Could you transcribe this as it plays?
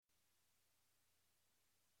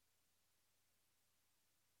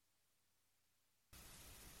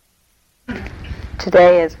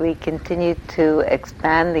Today, as we continue to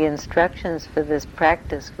expand the instructions for this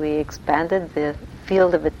practice, we expanded the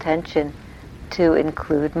field of attention to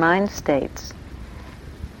include mind states.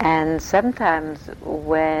 And sometimes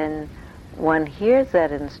when one hears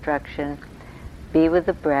that instruction, be with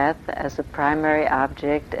the breath as a primary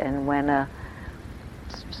object, and when a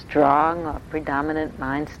strong or predominant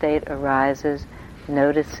mind state arises,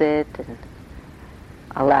 notice it and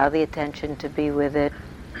allow the attention to be with it,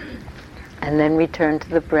 and then return to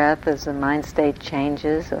the breath as the mind state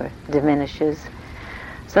changes or diminishes.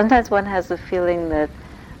 Sometimes one has the feeling that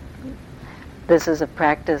this is a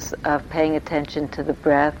practice of paying attention to the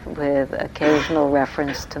breath with occasional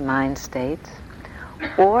reference to mind states.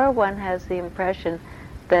 Or one has the impression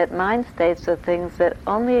that mind states are things that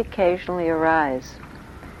only occasionally arise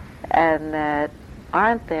and that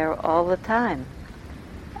aren't there all the time.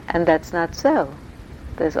 And that's not so.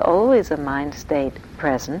 There's always a mind state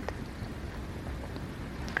present.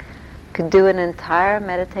 Could do an entire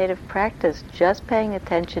meditative practice just paying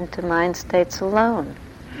attention to mind states alone,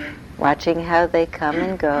 watching how they come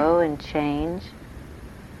and go and change.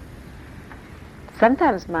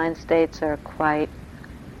 Sometimes mind states are quite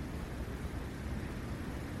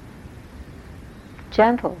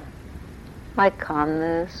gentle, like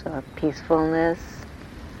calmness or peacefulness,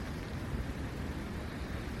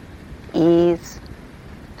 ease,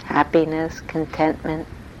 happiness, contentment.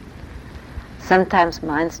 Sometimes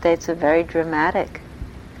mind states are very dramatic,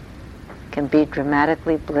 can be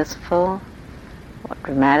dramatically blissful or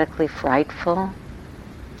dramatically frightful.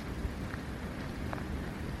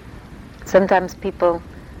 Sometimes people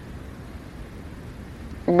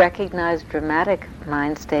recognize dramatic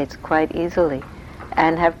mind states quite easily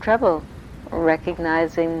and have trouble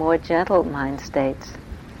recognizing more gentle mind states.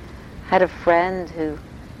 I had a friend who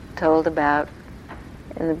told about,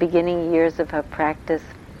 in the beginning years of her practice,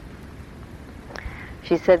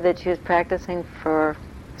 she said that she was practicing for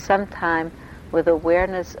some time with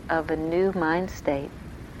awareness of a new mind state.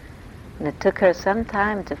 And it took her some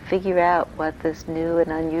time to figure out what this new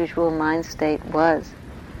and unusual mind state was.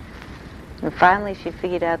 And finally she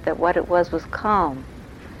figured out that what it was calm.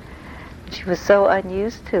 She was so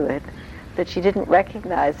unused to it that she didn't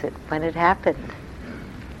recognize it when it happened.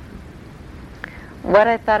 What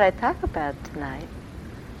I thought I'd talk about tonight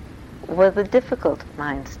were the difficult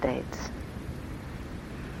mind states.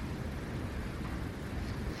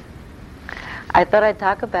 I thought I'd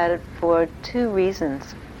talk about it for two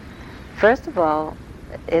reasons. First of all,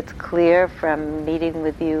 it's clear from meeting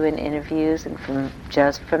with you in interviews and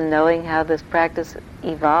from knowing how this practice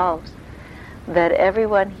evolves that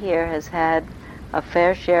everyone here has had a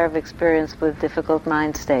fair share of experience with difficult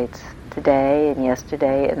mind states today and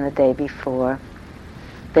yesterday and the day before.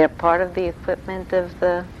 They're part of the equipment of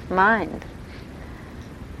the mind.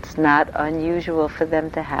 It's not unusual for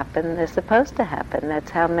them to happen. They're supposed to happen.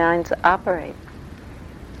 That's how minds operate.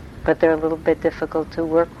 But they're a little bit difficult to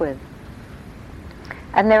work with.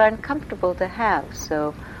 And they're uncomfortable to have.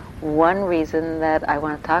 So one reason that I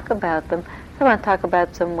want to talk about them, I want to talk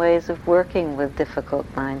about some ways of working with difficult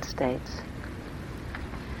mind states.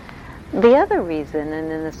 The other reason,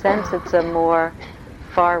 and in a sense it's a more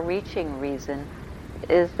far-reaching reason,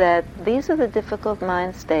 is that these are the difficult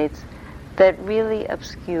mind states that really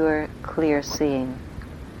obscure clear seeing.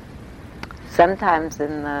 Sometimes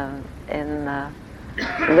in the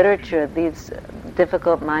literature, these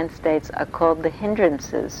difficult mind states are called the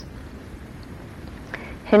hindrances.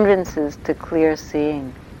 Hindrances to clear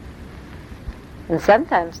seeing. And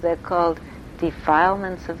sometimes they're called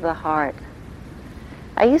defilements of the heart.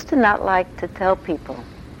 I used to not like to tell people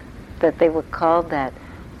that they were called that.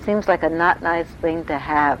 Seems like a not nice thing to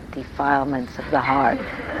have, defilements of the heart.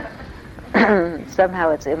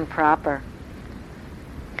 Somehow it's improper.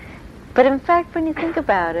 But in fact, when you think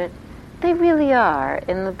about it, they really are,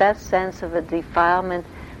 in the best sense of a defilement,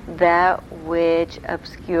 that which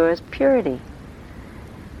obscures purity.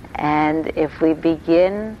 And if we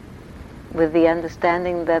begin with the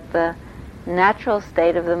understanding that the natural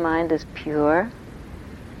state of the mind is pure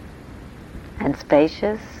and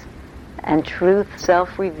spacious and truth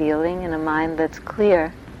self-revealing in a mind that's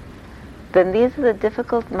clear, then these are the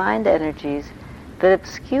difficult mind energies that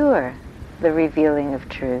obscure the revealing of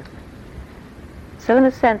truth. So in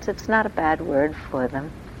a sense, it's not a bad word for them.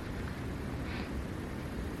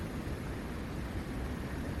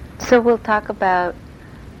 So we'll talk about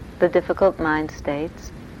the difficult mind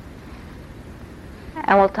states,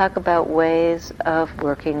 and we'll talk about ways of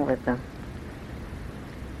working with them.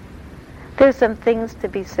 There's some things to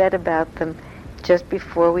be said about them just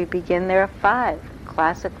before we begin. There are 5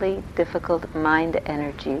 classically difficult mind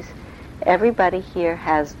energies Everybody here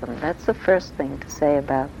has them. That's the first thing to say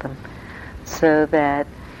about them. So that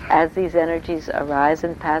as these energies arise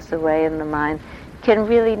and pass away in the mind, you can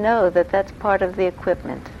really know that that's part of the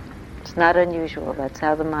equipment. It's not unusual. That's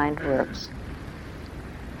how the mind works.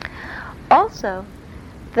 Also,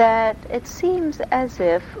 that it seems as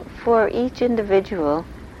if for each individual,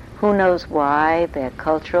 who knows why, their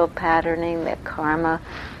cultural patterning, their karma,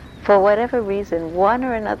 for whatever reason, one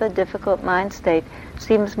or another difficult mind state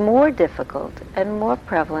seems more difficult and more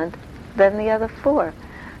prevalent than the other four.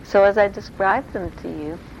 So as I describe them to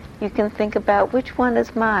you, you can think about which one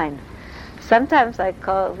is mine. Sometimes I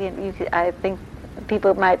think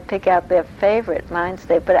people might pick out their favorite mind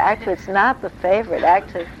state, but actually it's not the favorite.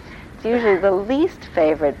 Actually, it's usually the least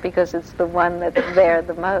favorite because it's the one that's there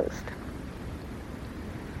the most.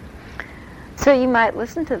 So you might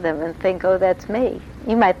listen to them and think, oh, that's me.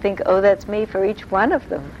 You might think, oh, that's me for each one of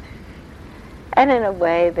them. And in a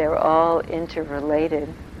way, they're all interrelated.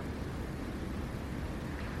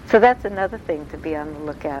 So that's another thing to be on the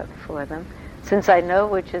lookout for them. Since I know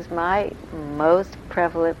which is my most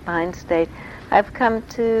prevalent mind state, I've come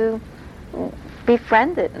to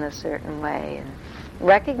befriend it in a certain way and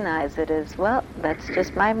recognize it as, well, that's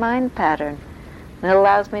just my mind pattern. And it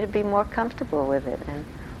allows me to be more comfortable with it and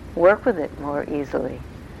work with it more easily.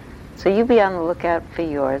 So you be on the lookout for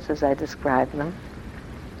yours as I describe them.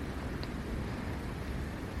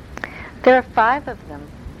 There are 5 of them,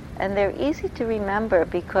 and they're easy to remember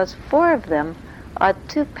because 4 of them are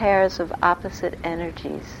 2 pairs of opposite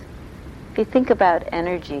energies. If you think about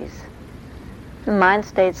energies, the mind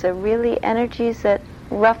states are really energies that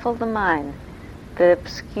ruffle the mind, that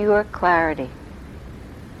obscure clarity.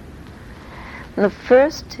 And the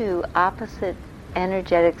first 2 opposite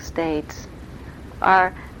energetic states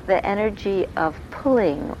are the energy of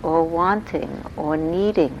pulling or wanting or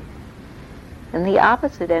needing. And the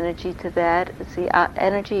opposite energy to that is the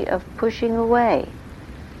energy of pushing away,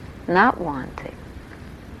 not wanting.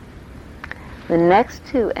 The next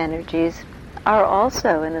 2 energies are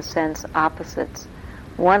also, in a sense, opposites.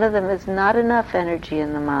 One of them is not enough energy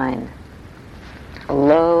in the mind, a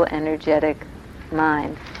low energetic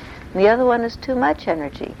mind. And the other one is too much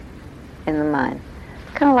energy in the mind.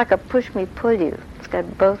 It's kind of like a push-me-pull-you. It's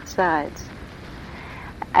got both sides.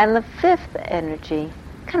 And the 5th energy,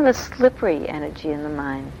 kind of a slippery energy in the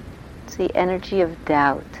mind. It's the energy of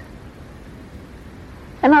doubt.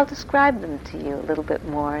 And I'll describe them to you a little bit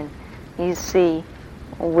more, and you see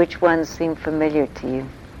which ones seem familiar to you.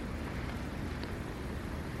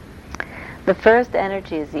 The first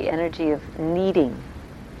energy is the energy of needing,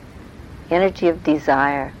 the energy of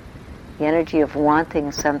desire, the energy of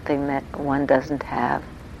wanting something that one doesn't have.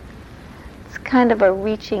 It's kind of a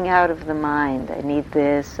reaching out of the mind. I need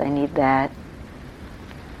this, I need that.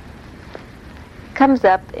 It comes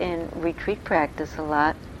up in retreat practice a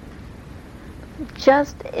lot,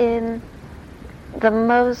 just in the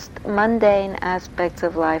most mundane aspects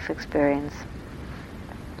of life experience.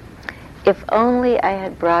 If only I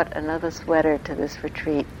had brought another sweater to this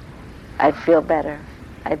retreat, I'd feel better.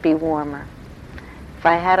 I'd be warmer. If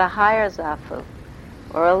I had a higher zafu,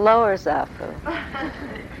 or a lower zafu,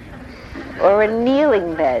 or a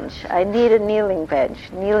kneeling bench. I need a kneeling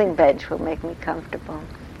bench. Kneeling bench will make me comfortable.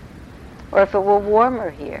 Or if it were warmer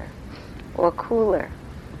here, or cooler.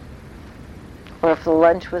 Or if the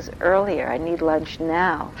lunch was earlier, I need lunch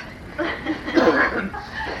now.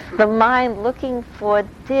 The mind looking for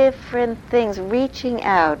different things, reaching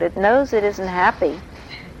out. It knows it isn't happy,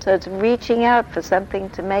 so it's reaching out for something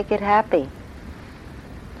to make it happy.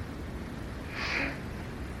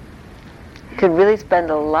 You could really spend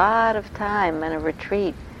a lot of time in a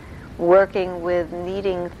retreat working with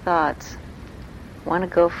needing thoughts. Want to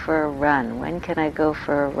go for a run. When can I go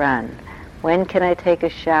for a run? When can I take a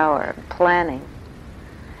shower? Planning.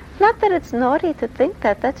 Not that it's naughty to think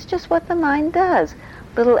that. That's just what the mind does.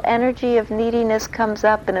 Little energy of neediness comes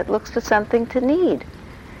up and it looks for something to need.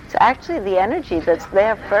 It's actually the energy that's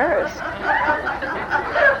there first.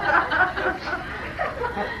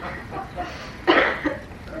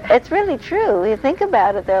 It's really true. You think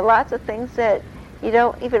about it, there are lots of things that you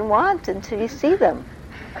don't even want until you see them.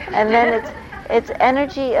 And then it's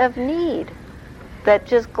energy of need that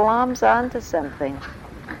just gloms onto something.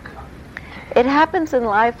 It happens in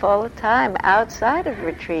life all the time, outside of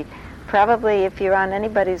retreat. Probably if you're on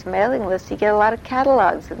anybody's mailing list, you get a lot of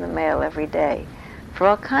catalogs in the mail every day for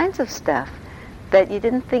all kinds of stuff that you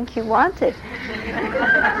didn't think you wanted.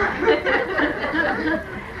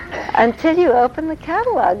 Until you open the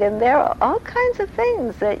catalog, and there are all kinds of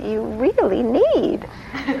things that you really need.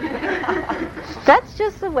 That's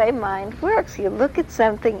just the way mind works. You look at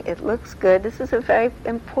something, it looks good. This is a very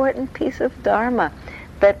important piece of dharma.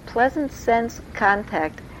 That pleasant sense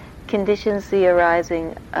contact conditions the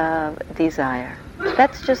arising of desire.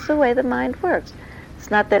 That's just the way the mind works. It's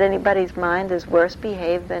not that anybody's mind is worse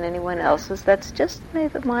behaved than anyone else's. That's just the way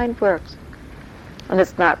the mind works. And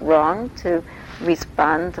it's not wrong to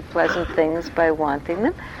respond to pleasant things by wanting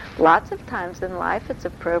them. Lots of times in life it's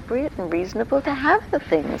appropriate and reasonable to have the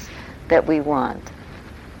things that we want.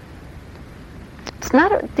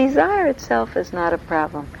 Desire itself is not a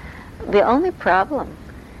problem. The only problem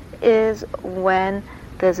is when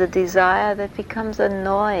there's a desire that becomes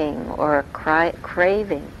annoying or a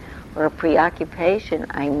craving or a preoccupation.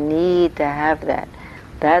 I need to have that.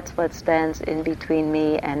 That's what stands in between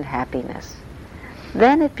me and happiness.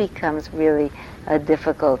 Then it becomes really a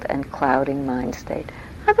difficult and clouding mind state.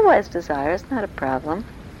 Otherwise, desire is not a problem.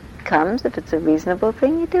 It comes. If it's a reasonable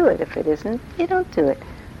thing, you do it. If it isn't, you don't do it.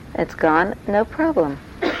 It's gone, no problem.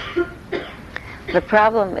 The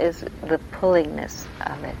problem is the pullingness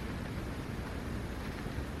of it.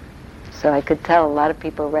 So I could tell a lot of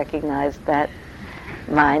people recognize that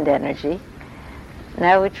mind energy.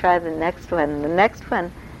 Now we try the next one. The next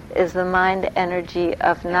one is the mind energy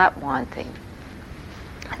of not wanting.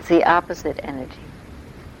 It's the opposite energy.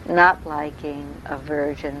 Not liking,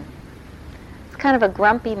 aversion. It's kind of a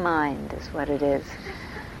grumpy mind is what it is.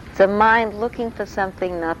 It's a mind looking for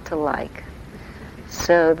something not to like.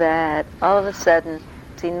 So that all of a sudden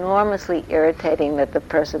it's enormously irritating that the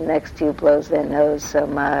person next to you blows their nose so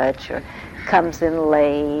much or comes in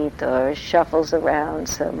late or shuffles around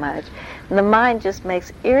so much. And the mind just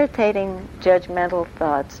makes irritating judgmental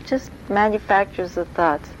thoughts, just manufactures the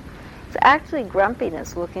thoughts. It's actually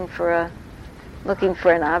grumpiness looking for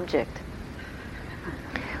an object.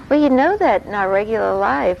 Well, you know that in our regular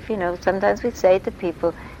life, sometimes we say to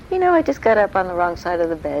people, I just got up on the wrong side of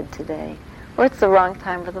the bed today. Or it's the wrong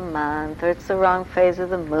time of the month, or it's the wrong phase of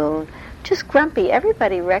the moon. Just grumpy.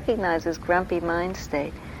 Everybody recognizes grumpy mind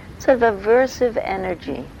state. Sort of aversive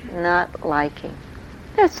energy, not liking.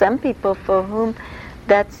 There are some people for whom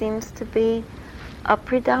that seems to be a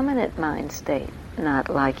predominant mind state, not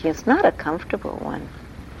liking. It's not a comfortable one.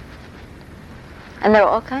 And there are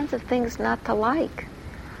all kinds of things not to like,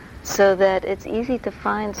 so that it's easy to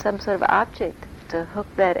find some sort of object to hook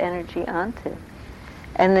that energy onto,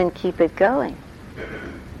 and then keep it going.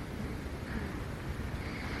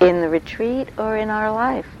 In the retreat or in our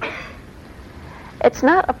life. It's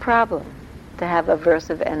not a problem to have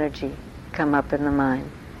aversive energy come up in the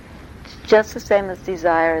mind. It's just the same as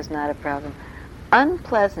desire is not a problem.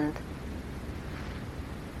 Unpleasant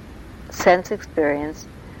sense experience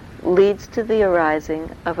leads to the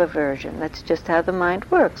arising of aversion. That's just how the mind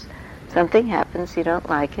works. Something happens, you don't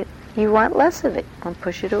like it, you want less of it, and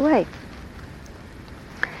push it away.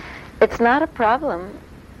 It's not a problem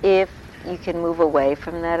if you can move away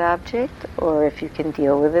from that object, or if you can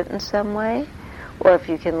deal with it in some way, or if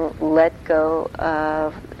you can let go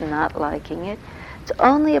of not liking it. It's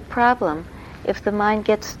only a problem if the mind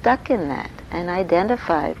gets stuck in that and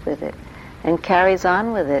identified with it and carries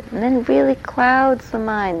on with it, and then really clouds the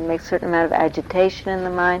mind, makes a certain amount of agitation in the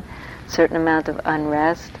mind, a certain amount of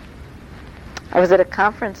unrest. I was at a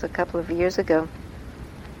conference a couple of years ago,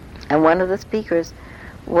 and one of the speakers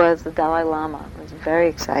was the Dalai Lama. It was very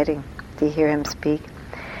exciting to hear him speak.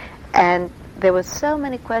 And there were so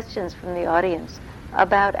many questions from the audience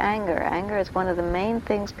about anger. Anger is one of the main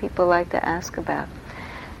things people like to ask about.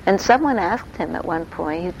 And someone asked him at one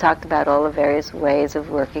point, he talked about all the various ways of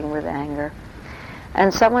working with anger.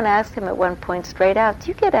 And someone asked him at one point straight out, do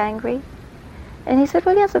you get angry? And he said,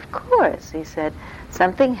 well, yes, of course. He said,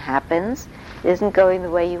 something happens, it isn't going the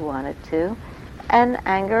way you want it to, and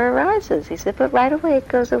anger arises. He said, but right away it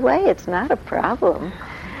goes away. It's not a problem.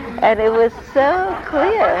 And it was so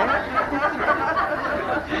clear.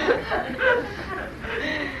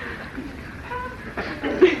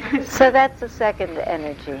 So that's the second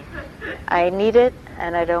energy. I need it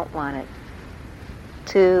and I don't want it.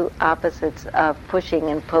 Two opposites of pushing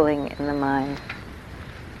and pulling in the mind.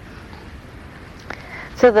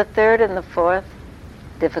 So the third and the fourth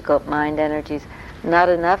difficult mind energies, not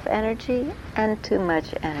enough energy and too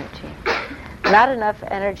much energy. Not enough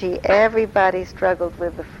energy, everybody struggled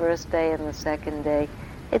with the first day and the second day.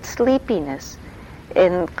 It's sleepiness.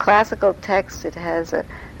 In classical texts, it has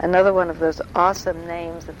another one of those awesome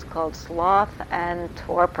names. It's called sloth and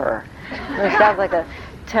torpor. It sounds like a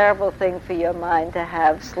terrible thing for your mind to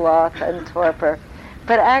have, sloth and torpor.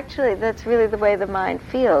 But actually, that's really the way the mind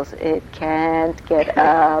feels. It can't get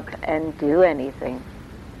up and do anything.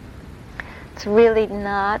 It's really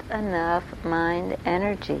not enough mind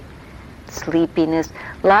energy. sleepiness.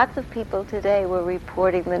 Lots of people today were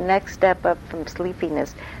reporting the next step up from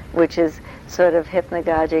sleepiness, which is sort of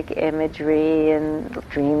hypnagogic imagery and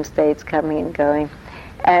dream states coming and going,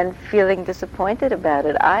 and feeling disappointed about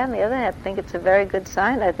it. I, on the other hand, think it's a very good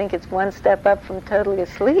sign. I think it's one step up from totally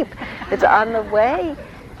asleep. It's on the way.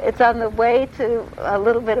 It's on the way to a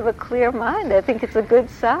little bit of a clear mind. I think it's a good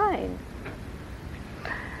sign.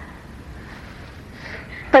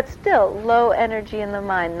 But still, low energy in the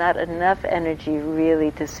mind, not enough energy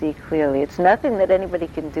really to see clearly. It's nothing that anybody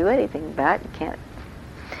can do anything about. You can't.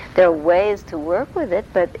 There are ways to work with it,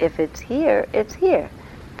 but if it's here, it's here.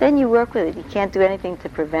 Then you work with it. You can't do anything to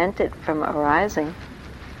prevent it from arising.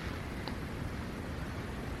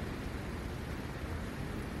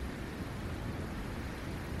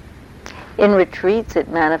 In retreats, it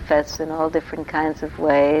manifests in all different kinds of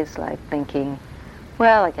ways, like thinking,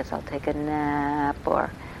 well, I guess I'll take a nap, or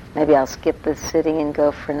maybe I'll skip the sitting and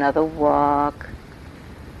go for another walk.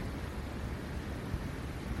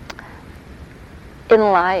 In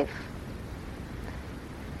life,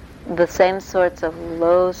 the same sorts of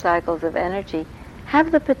low cycles of energy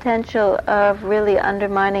have the potential of really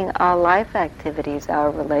undermining our life activities, our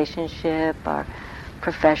relationship, our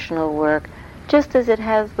professional work, just as it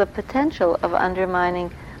has the potential of undermining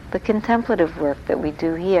the contemplative work that we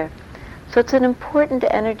do here. So it's an important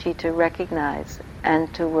energy to recognize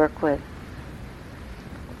and to work with.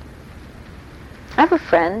 I have a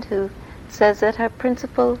friend who says that her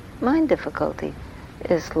principal mind difficulty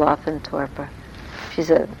is sloth and torpor. She's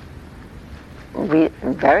a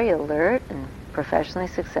very alert and professionally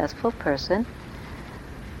successful person.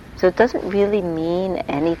 So it doesn't really mean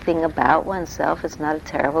anything about oneself. It's not a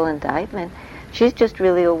terrible indictment. She's just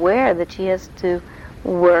really aware that she has to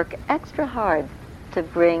work extra hard to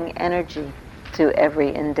bring energy to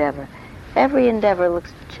every endeavor. Every endeavor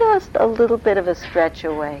looks just a little bit of a stretch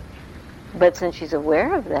away. But since she's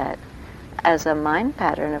aware of that as a mind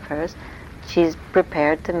pattern of hers, she's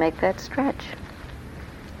prepared to make that stretch.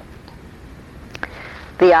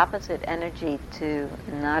 The opposite energy to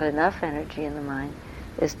not enough energy in the mind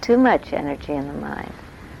is too much energy in the mind.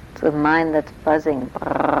 It's the mind that's buzzing.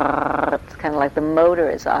 It's kind of like the motor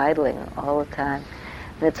is idling all the time.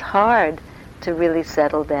 And it's hard to really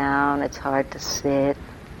settle down. It's hard to sit.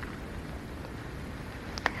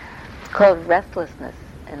 It's called restlessness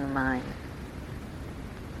in the mind.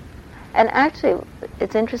 And actually,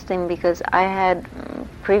 it's interesting because I had,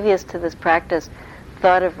 previous to this practice,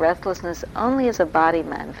 thought of restlessness only as a body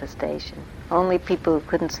manifestation. Only people who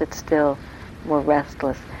couldn't sit still were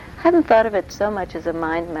restless. I hadn't thought of it so much as a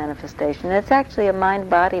mind manifestation. It's actually a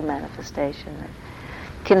mind-body manifestation.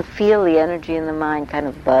 You can feel the energy in the mind kind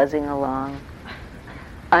of buzzing along,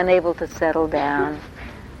 unable to settle down,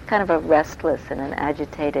 kind of a restless and an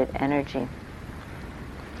agitated energy.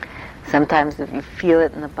 Sometimes if you feel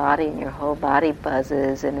it in the body and your whole body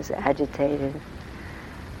buzzes and is agitated.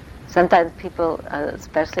 Sometimes people,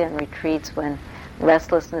 especially on retreats, when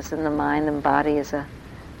restlessness in the mind and body is a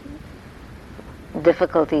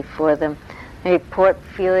difficulty for them, they report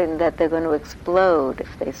feeling that they're going to explode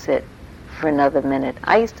if they sit for another minute.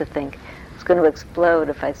 I used to think I was going to explode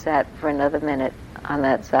if I sat for another minute on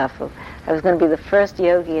that zafu. I was going to be the first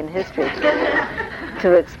yogi in history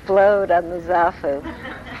to explode on the zafu.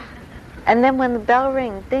 And then when the bell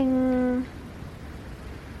rings, ding,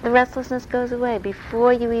 the restlessness goes away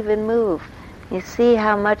before you even move. You see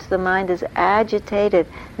how much the mind is agitated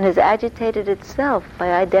and has agitated itself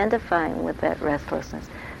by identifying with that restlessness.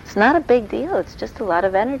 It's not a big deal. It's just a lot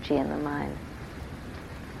of energy in the mind.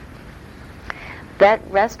 That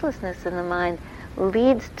restlessness in the mind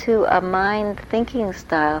leads to a mind thinking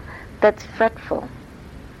style that's fretful.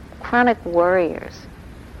 Chronic worriers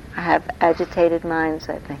have agitated minds,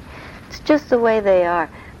 I think. It's just the way they are,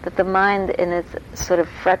 that the mind in its sort of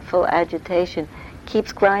fretful agitation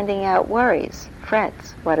keeps grinding out worries,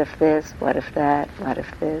 frets. What if this? What if that? What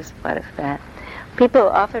if this? What if that? People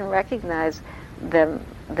often recognize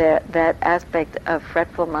that aspect of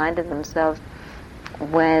fretful mind in themselves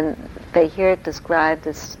when they hear it described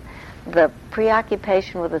as the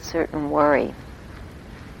preoccupation with a certain worry.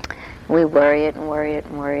 We worry it and worry it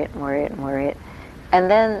and worry it and worry it and worry it.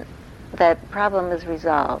 And then that problem is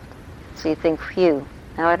resolved. So you think, phew,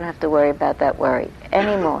 now I don't have to worry about that worry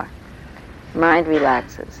anymore. Mind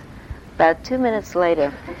relaxes. About 2 minutes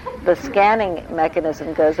later, the scanning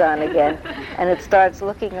mechanism goes on again, and it starts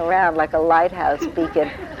looking around like a lighthouse beacon.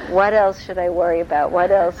 What else should I worry about?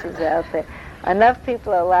 What else is out there? Enough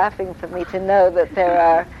people are laughing for me to know that there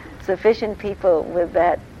are sufficient people with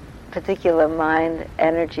that particular mind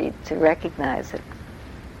energy to recognize it.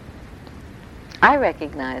 I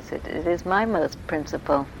recognize it. It is my most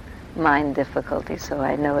principal mind difficulty, so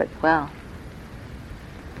I know it well.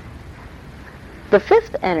 The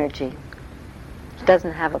fifth energy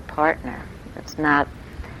doesn't have a partner. It's not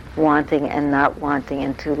wanting and not wanting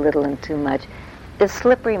and too little and too much. Is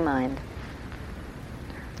slippery mind.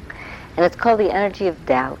 And it's called the energy of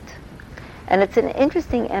doubt. And it's an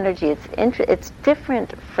interesting energy. It's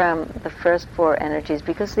different from the first four energies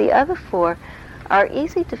because the other four are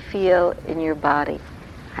easy to feel in your body.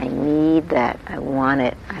 I need that. I want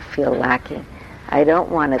it. I feel lacking. I don't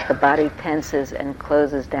want it. The body tenses and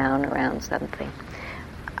closes down around something.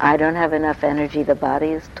 I don't have enough energy. The body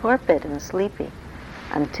is torpid and sleepy.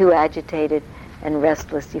 I'm too agitated and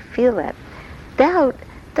restless. You feel that. Doubt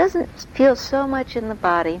doesn't feel so much in the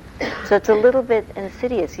body, so it's a little bit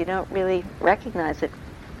insidious. You don't really recognize it.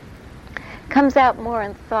 Comes out more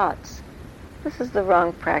in thoughts. This is the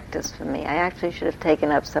wrong practice for me. I actually should have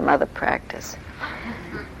taken up some other practice.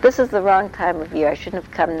 This is the wrong time of year. I shouldn't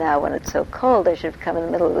have come now when it's so cold. I should have come in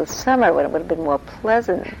the middle of the summer when it would have been more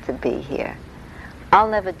pleasant to be here. I'll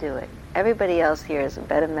never do it. Everybody else here is a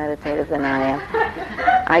better meditator than I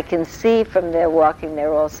am. I can see from their walking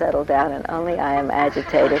they're all settled down and only I am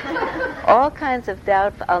agitated. All kinds of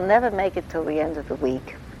doubt. I'll never make it till the end of the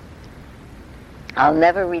week. I'll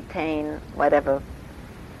never retain whatever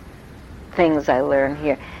things I learn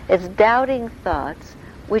here. It's doubting thoughts,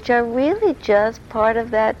 which are really just part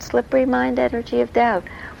of that slippery mind energy of doubt,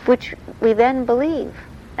 which we then believe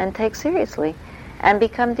and take seriously and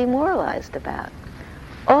become demoralized about.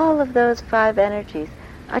 All of those five energies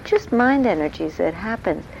are just mind energies that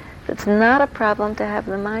happen. It's not a problem to have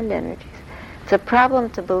the mind energies. It's a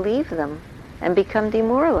problem to believe them and become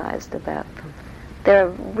demoralized about them. There are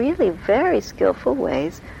really very skillful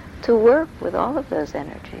ways to work with all of those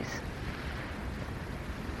energies.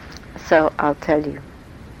 So I'll tell you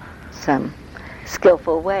some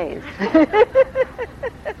skillful ways.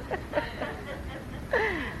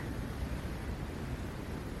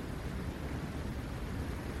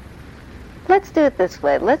 Let's do it this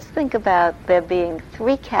way. Let's think about there being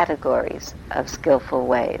three categories of skillful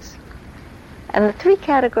ways. And the three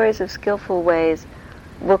categories of skillful ways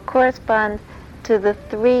will correspond to the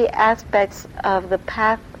three aspects of the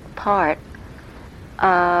path part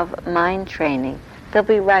of mind training. There'll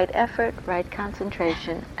be right effort, right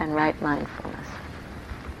concentration, and right mindfulness.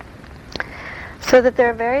 So that there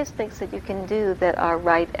are various things that you can do that are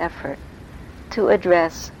right effort to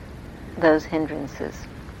address those hindrances.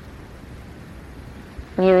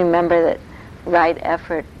 You remember that right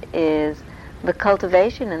effort is the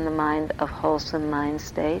cultivation in the mind of wholesome mind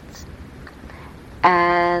states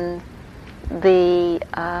and the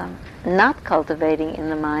not cultivating in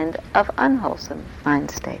the mind of unwholesome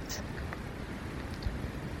mind states.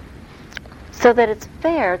 So that it's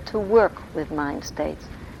fair to work with mind states.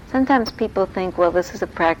 Sometimes people think, well, this is a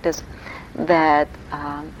practice that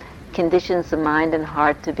conditions the mind and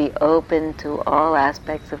heart to be open to all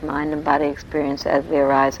aspects of mind and body experience as they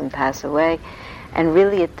arise and pass away. And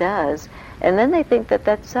really it does. And then they think that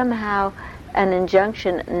that's somehow an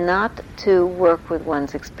injunction not to work with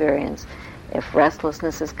one's experience. If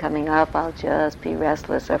restlessness is coming up, I'll just be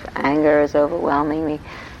restless. If anger is overwhelming me,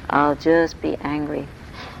 I'll just be angry.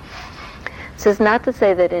 This is not to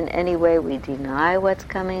say that in any way we deny what's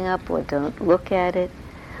coming up or don't look at it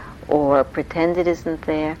or pretend it isn't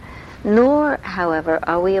there. Nor, however,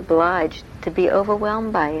 are we obliged to be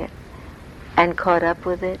overwhelmed by it and caught up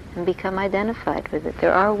with it and become identified with it.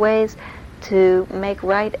 There are ways to make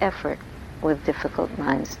right effort with difficult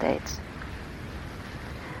mind states.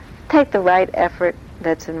 Take the right effort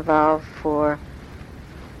that's involved for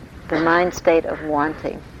the mind state of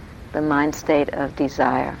wanting, the mind state of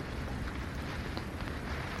desire.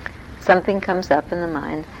 Something comes up in the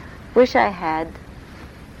mind, wish I had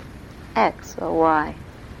X or Y.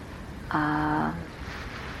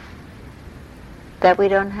 That we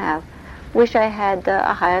don't have. Wish I had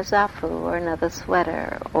a higher zafu or another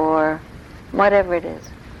sweater or whatever it is.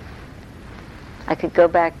 I could go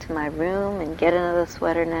back to my room and get another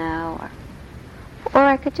sweater now, or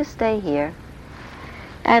I could just stay here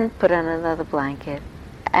and put on another blanket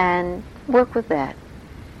and work with that.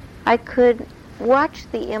 I could watch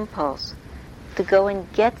the impulse to go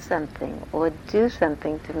and get something or do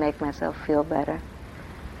something to make myself feel better.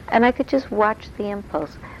 And I could just watch the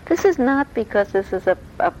impulse. This is not because this is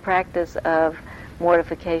a practice of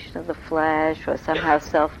mortification of the flesh or somehow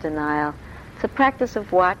self-denial. It's a practice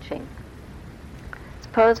of watching.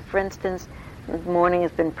 Suppose, for instance, the morning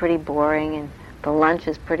has been pretty boring and the lunch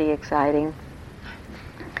is pretty exciting.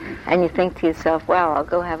 And you think to yourself, well, I'll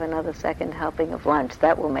go have another second helping of lunch.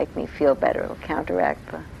 That will make me feel better. It'll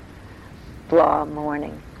counteract the blah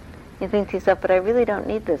morning. You think to yourself, but I really don't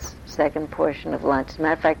need this second portion of lunch. As a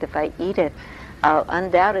matter of fact, if I eat it, I'll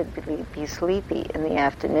undoubtedly be sleepy in the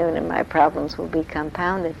afternoon and my problems will be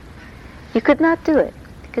compounded. You could not do it.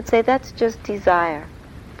 You could say, that's just desire.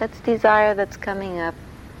 That's desire that's coming up.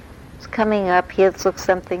 It's coming up, here looks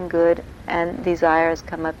something good, and desire has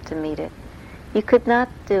come up to meet it. You could not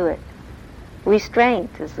do it. Restraint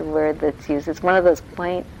is the word that's used. It's one of those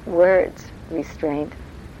quaint words, restraint.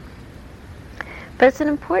 But it's an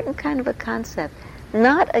important kind of a concept.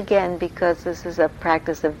 Not, again, because this is a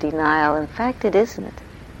practice of denial. In fact, it isn't.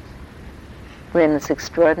 We're in this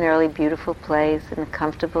extraordinarily beautiful place, in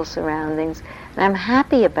comfortable surroundings, and I'm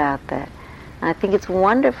happy about that. And I think it's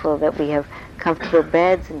wonderful that we have comfortable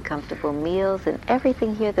beds and comfortable meals and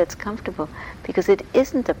everything here that's comfortable, because it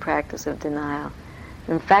isn't a practice of denial.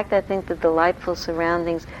 In fact, I think the delightful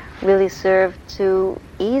surroundings really serve to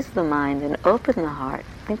ease the mind and open the heart.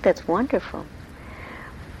 I think that's wonderful.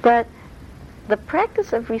 But the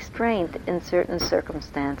practice of restraint in certain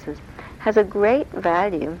circumstances has a great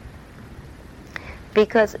value,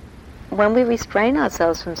 because when we restrain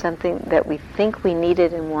ourselves from something that we think we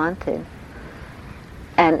needed and wanted,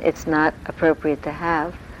 and it's not appropriate to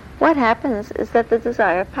have, what happens is that the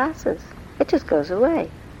desire passes. It just goes away.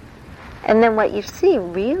 And then what you see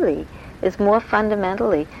really is more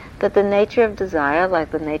fundamentally that the nature of desire,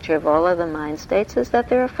 like the nature of all other mind states, is that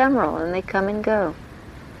they're ephemeral and they come and go.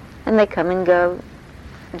 And they come and go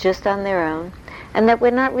just on their own, and that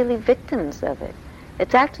we're not really victims of it.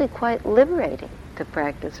 It's actually quite liberating to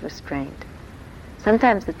practice restraint.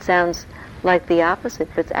 Sometimes it sounds like the opposite,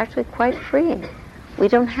 but it's actually quite freeing. We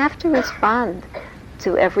don't have to respond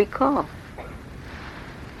to every call.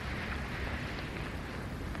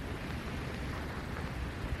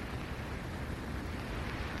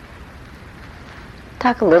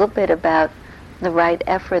 Talk a little bit about the right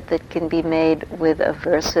effort that can be made with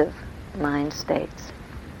aversive mind states.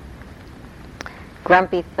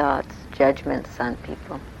 Grumpy thoughts, judgments on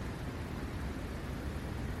people.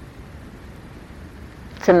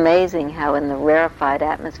 It's amazing how in the rarefied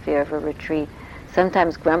atmosphere of a retreat,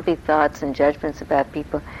 sometimes grumpy thoughts and judgments about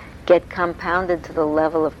people get compounded to the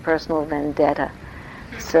level of personal vendetta,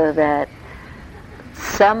 so that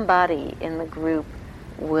somebody in the group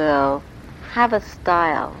will have a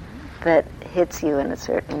style that hits you in a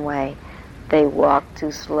certain way. They walk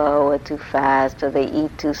too slow or too fast, or they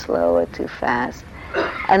eat too slow or too fast.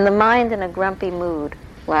 And the mind in a grumpy mood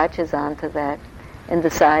latches onto that and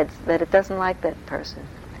decides that it doesn't like that person.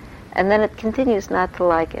 And then it continues not to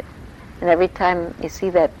like it. And every time you see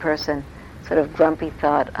that person, sort of grumpy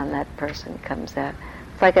thought on that person comes out.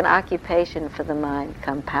 It's like an occupation for the mind,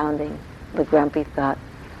 compounding the grumpy thought.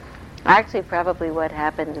 Actually, probably what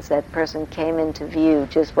happened is that person came into view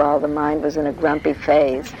just while the mind was in a grumpy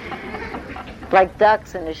phase. Like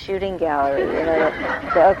ducks in a shooting gallery, you know.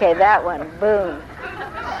 Okay, that one, boom.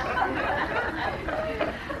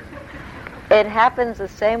 It happens the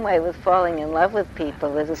same way with falling in love with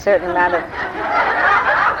people. There's a certain amount of...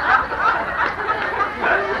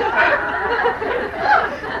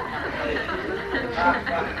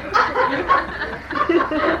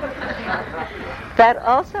 That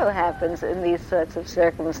also happens in these sorts of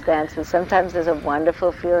circumstances. Sometimes there's a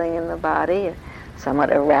wonderful feeling in the body, a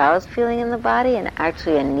somewhat aroused feeling in the body, and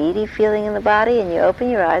actually a needy feeling in the body, and you open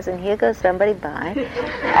your eyes and here goes somebody by,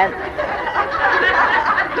 and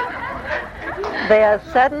they are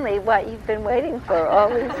suddenly what you've been waiting for all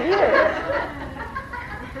these years.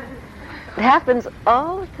 It happens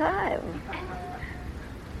all the time.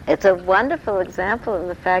 It's a wonderful example of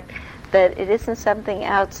the fact that it isn't something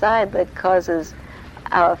outside that causes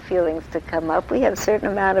our feelings to come up. We have a certain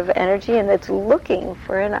amount of energy and it's looking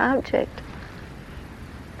for an object.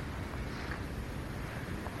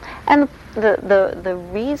 And the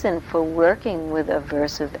reason for working with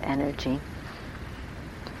aversive energy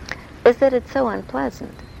is that it's so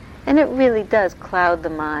unpleasant. And it really does cloud the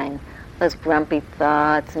mind. Those grumpy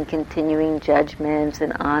thoughts and continuing judgments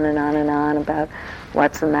and on and on and on about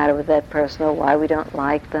what's the matter with that person or why we don't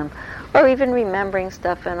like them, or even remembering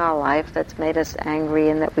stuff in our life that's made us angry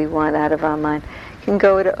and that we want out of our mind, can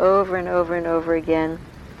go it over and over and over again.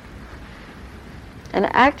 And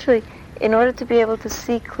actually, in order to be able to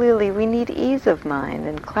see clearly, we need ease of mind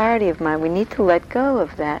and clarity of mind. We need to let go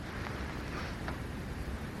of that.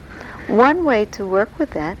 One way to work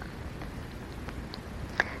with that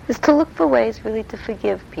is to look for ways really to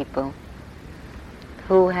forgive people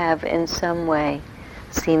who have in some way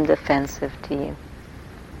seemed offensive to you.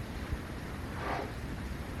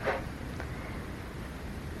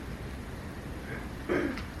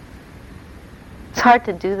 It's hard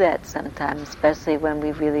to do that sometimes, especially when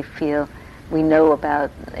we really feel we know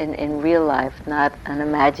about in real life, not an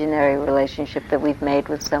imaginary relationship that we've made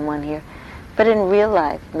with someone here. But in real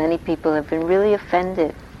life, many people have been really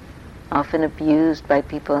offended, often abused by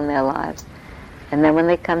people in their lives. And then when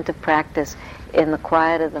they come to practice, in the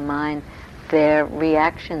quiet of the mind, their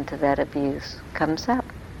reaction to that abuse comes up.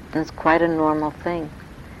 And it's quite a normal thing.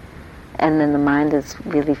 And then the mind is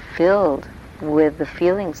really filled with the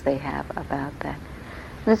feelings they have about that.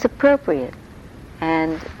 And it's appropriate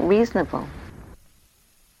and reasonable.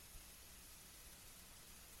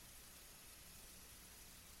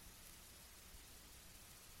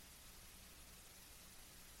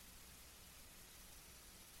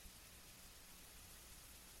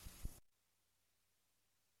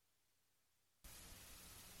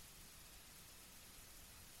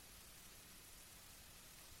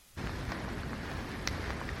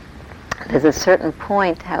 There's a certain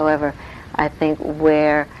point, however, I think,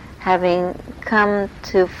 where having come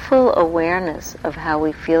to full awareness of how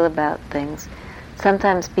we feel about things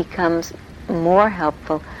sometimes becomes more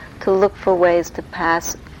helpful to look for ways to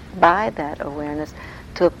pass by that awareness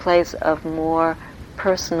to a place of more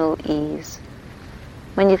personal ease.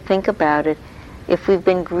 When you think about it, if we've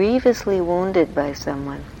been grievously wounded by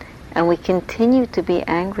someone and we continue to be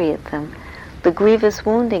angry at them, the grievous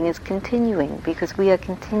wounding is continuing because we are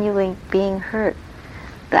continually being hurt.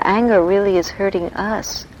 The anger really is hurting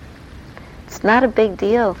us. It's not a big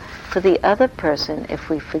deal for the other person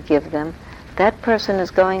if we forgive them. That person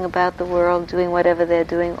is going about the world doing whatever they're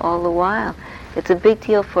doing all the while. It's a big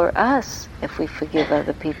deal for us if we forgive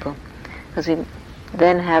other people, because we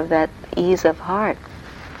then have that ease of heart.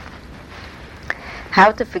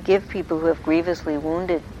 How to forgive people who have grievously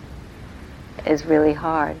wounded is really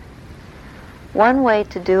hard. One way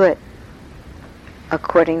to do it,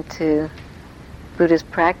 according to Buddhist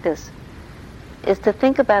practice, is to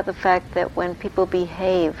think about the fact that when people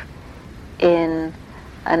behave in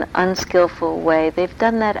an unskillful way, they've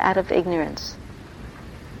done that out of ignorance.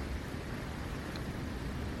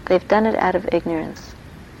 They've done it out of ignorance.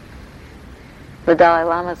 The Dalai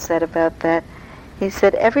Lama said about that, he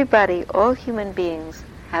said, everybody, all human beings,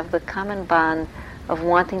 have the common bond of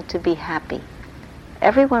wanting to be happy.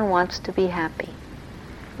 Everyone wants to be happy.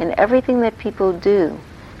 And everything that people do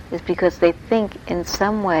is because they think in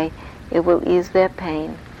some way it will ease their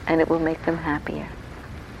pain and it will make them happier.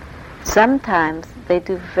 Sometimes they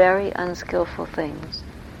do very unskillful things.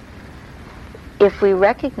 If we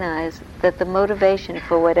recognize that the motivation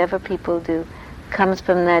for whatever people do comes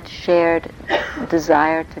from that shared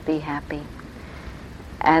desire to be happy,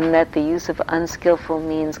 and that the use of unskillful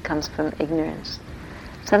means comes from ignorance,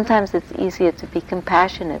 sometimes it's easier to be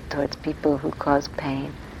compassionate towards people who cause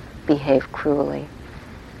pain, behave cruelly.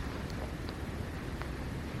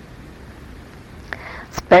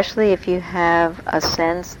 Especially if you have a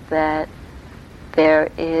sense that there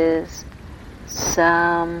is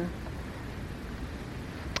some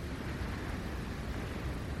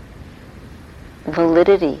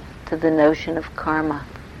validity to the notion of karma.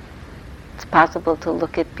 It's possible to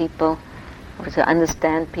look at people or to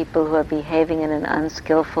understand people who are behaving in an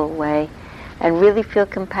unskillful way and really feel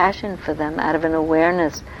compassion for them out of an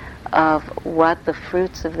awareness of what the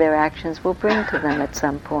fruits of their actions will bring to them at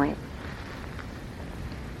some point.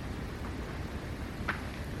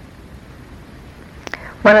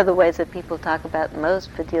 One of the ways that people talk about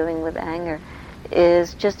most for dealing with anger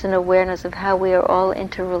is just an awareness of how we are all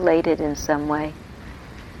interrelated in some way.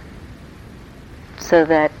 So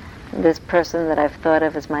that this person that I've thought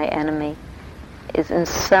of as my enemy is in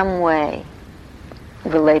some way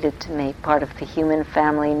related to me, part of the human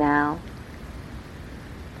family now.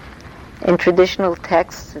 In traditional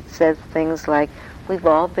texts it says things like, we've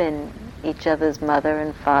all been each other's mother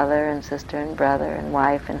and father and sister and brother and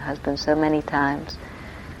wife and husband so many times.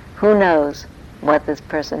 Who knows what this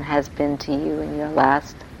person has been to you in your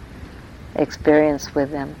last experience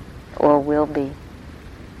with them, or will be.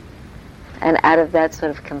 And out of that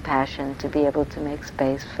sort of compassion, to be able to make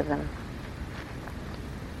space for them.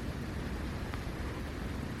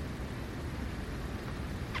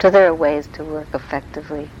 So there are ways to work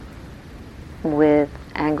effectively with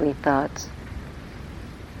angry thoughts.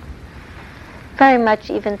 Very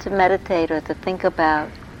much even to meditate or to think about,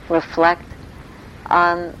 reflect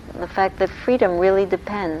on the fact that freedom really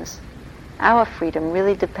depends, our freedom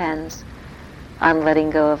really depends on letting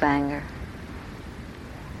go of anger.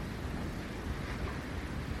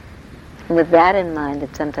 With that in mind,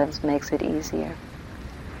 it sometimes makes it easier.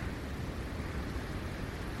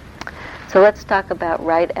 So let's talk about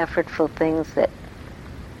right effortful things that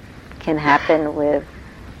can happen with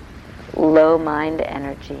low mind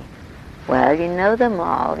energy. Well, you know them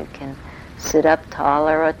all. You can sit up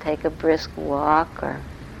taller or take a brisk walk or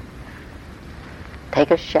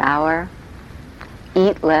take a shower,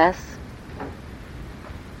 eat less.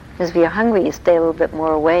 Because if you're hungry, you stay a little bit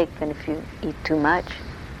more awake than if you eat too much.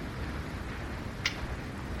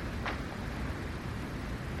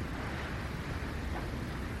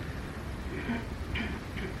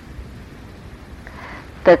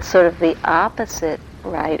 That's sort of the opposite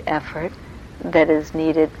right effort that is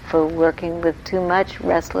needed for working with too much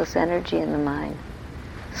restless energy in the mind.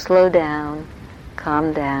 Slow down,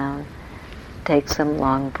 calm down, take some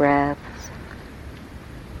long breaths.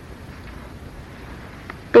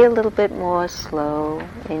 Be a little bit more slow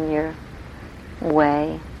in your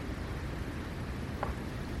way.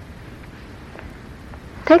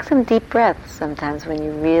 Take some deep breaths sometimes when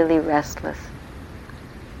you're really restless.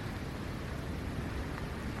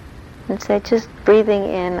 And say, just breathing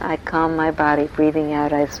in, I calm my body. Breathing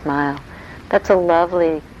out, I smile. That's a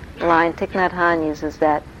lovely line. Thich Nhat Hanh uses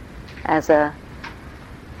that as a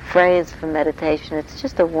phrase for meditation. It's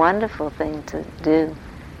just a wonderful thing to do.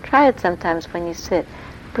 Try it sometimes when you sit.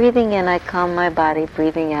 Breathing in, I calm my body.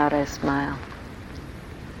 Breathing out, I smile.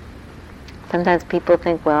 Sometimes people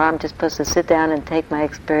think, well, I'm just supposed to sit down and take my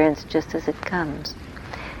experience just as it comes.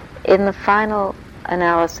 In the final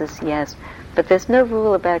analysis, yes. But there's no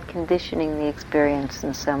rule about conditioning the experience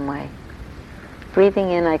in some way.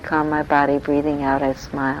 Breathing in, I calm my body. Breathing out, I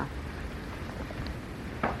smile.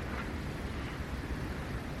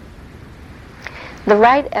 The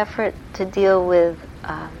right effort to deal with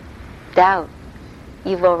doubt,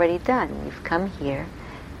 you've already done. You've come here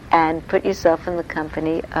and put yourself in the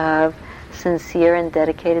company of sincere and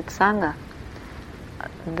dedicated Sangha.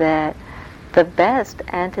 That the best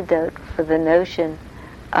antidote for the notion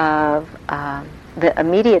of the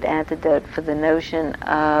immediate antidote for the notion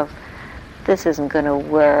of this isn't going to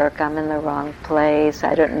work, I'm in the wrong place,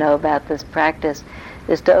 I don't know about this practice,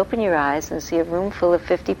 is to open your eyes and see a room full of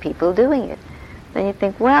 50 people doing it. Then you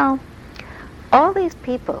think, well, all these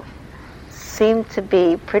people seem to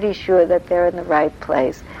be pretty sure that they're in the right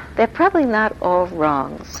place. They're probably not all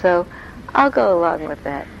wrong, so I'll go along with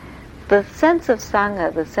that. The sense of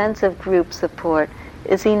Sangha, the sense of group support,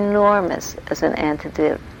 is enormous as an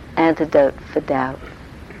antidote for doubt.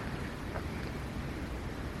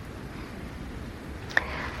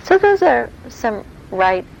 So those are some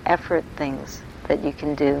right effort things that you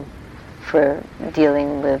can do for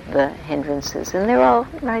dealing with the hindrances, and they're all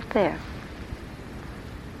right there.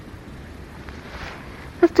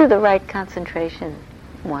 Let's do the right concentration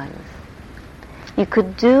ones. You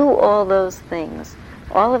could do all those things.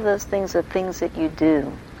 All of those things are things that you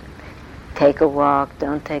do. Take a walk,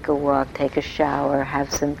 don't take a walk, take a shower,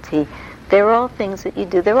 have some tea. They're all things that you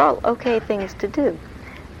do. They're all okay things to do.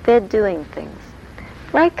 They're doing things.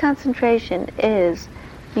 Right concentration is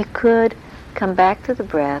you could come back to the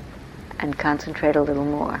breath and concentrate a little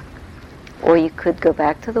more. Or you could go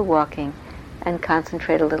back to the walking and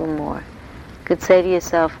concentrate a little more. You could say to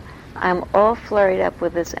yourself, I'm all flurried up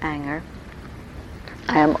with this anger.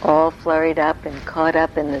 I am all flurried up and caught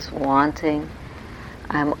up in this wanting.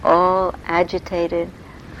 I'm all agitated.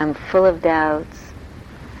 I'm full of doubts.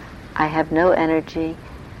 I have no energy.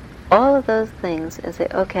 All of those things, and say,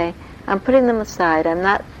 okay, I'm putting them aside. I'm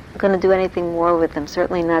not going to do anything more with them.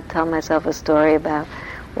 Certainly not tell myself a story about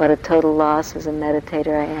what a total loss as a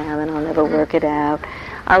meditator I am, and I'll never work it out.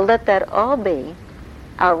 I'll let that all be.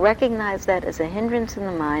 I'll recognize that as a hindrance in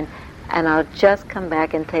the mind, and I'll just come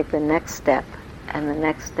back and take the next step, and the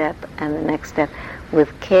next step, and the next step,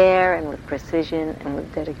 with care and with precision and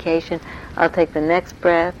with dedication. I'll take the next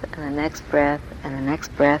breath, and the next breath, and the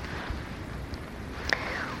next breath.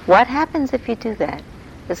 What happens if you do that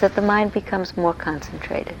is that the mind becomes more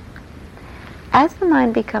concentrated. As the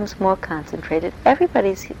mind becomes more concentrated,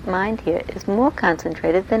 everybody's mind here is more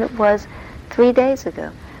concentrated than it was 3 days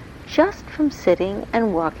ago, just from sitting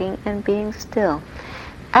and walking and being still.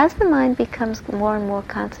 As the mind becomes more and more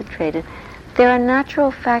concentrated, there are natural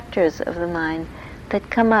factors of the mind that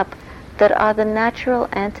come up that are the natural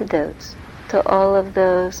antidotes to all of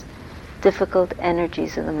those difficult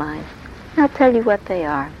energies of the mind. I'll tell you what they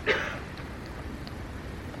are.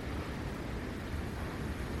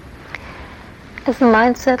 As the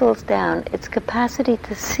mind settles down, its capacity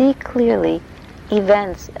to see clearly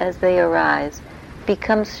events as they arise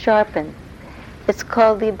becomes sharpened. It's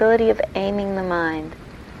called the ability of aiming the mind.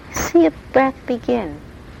 See a breath begin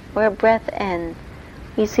or a breath end.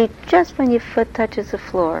 You see just when your foot touches the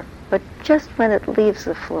floor or just when it leaves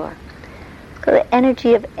the floor. It's called the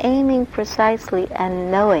energy of aiming precisely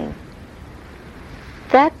and knowing.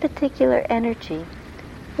 That particular energy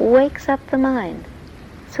wakes up the mind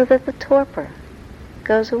so that the torpor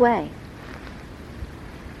goes away.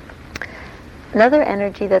 Another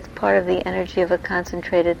energy that's part of the energy of a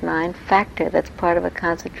concentrated mind, factor that's part of a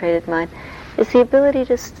concentrated mind, is the ability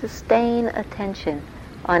to sustain attention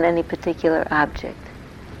on any particular object.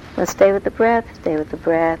 Well, stay with the breath, stay with the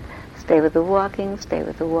breath, stay with the walking, stay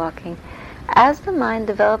with the walking. As the mind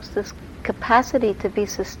develops this capacity to be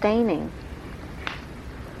sustaining,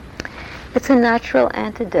 it's a natural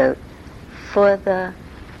antidote for the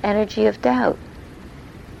energy of doubt.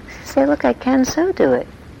 You say, look, I can so do it.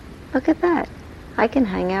 Look at that. I can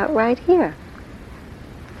hang out right here.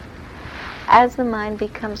 As the mind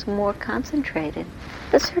becomes more concentrated,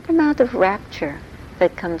 there's a certain amount of rapture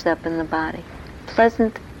that comes up in the body.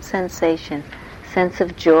 Pleasant sensation, sense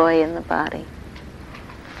of joy in the body.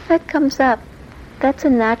 That comes up. That's a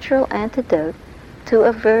natural antidote to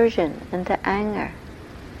aversion and to anger.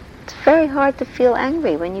 It's very hard to feel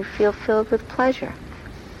angry when you feel filled with pleasure.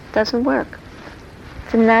 It doesn't work.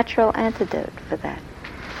 It's a natural antidote for that.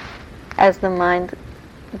 As the mind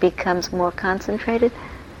becomes more concentrated,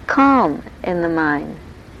 calm in the mind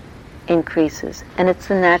increases, and it's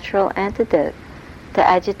the natural antidote to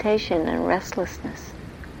agitation and restlessness.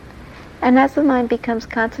 And as the mind becomes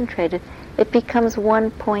concentrated, it becomes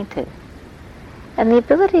one-pointed. And the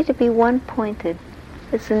ability to be one-pointed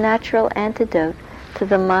is the natural antidote to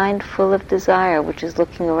the mind full of desire, which is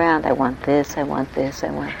looking around. I want this, I want this,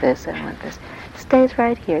 I want this, I want this. It stays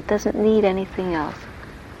right here. It doesn't need anything else.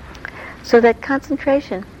 So that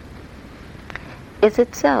concentration is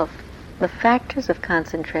itself, the factors of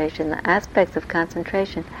concentration, the aspects of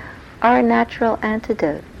concentration, are a natural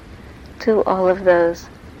antidote to all of those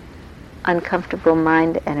uncomfortable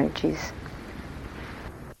mind energies.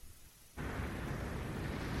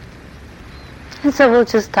 And so we'll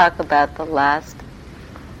just talk about the last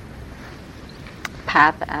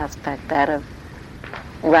path aspect, that of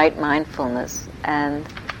right mindfulness, and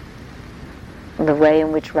the way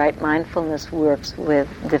in which right mindfulness works with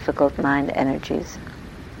difficult mind energies.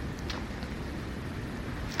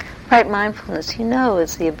 Right mindfulness,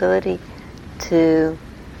 is the ability to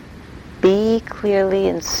be clearly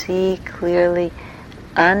and see clearly,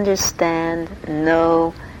 understand,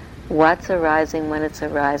 know what's arising when it's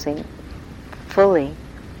arising fully,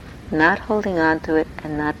 not holding on to it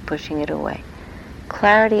and not pushing it away.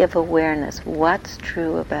 Clarity of awareness, what's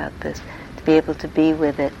true about this, to be able to be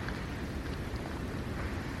with it.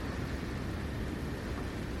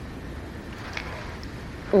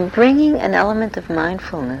 Bringing an element of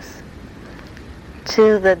mindfulness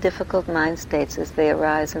to the difficult mind states as they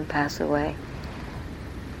arise and pass away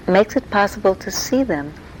makes it possible to see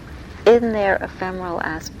them in their ephemeral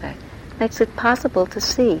aspect, makes it possible to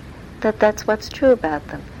see that that's what's true about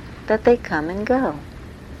them, that they come and go,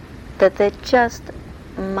 that they're just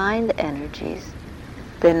mind energies.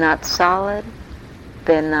 They're not solid,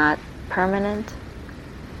 they're not permanent.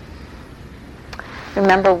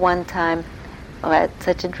 Remember one time, I had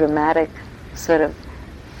such a dramatic sort of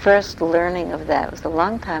first learning of that. It was a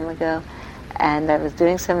long time ago, and I was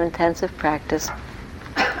doing some intensive practice.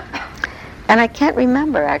 And I can't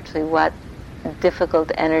remember actually what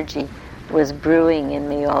difficult energy was brewing in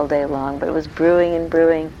me all day long, but it was brewing and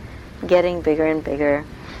brewing, getting bigger and bigger.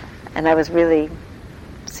 And I was really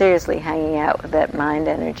seriously hanging out with that mind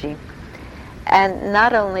energy. And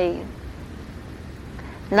not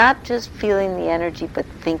just feeling the energy, but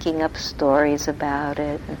thinking up stories about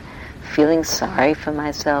it, and feeling sorry for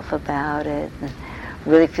myself about it, and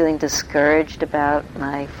really feeling discouraged about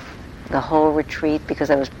the whole retreat, because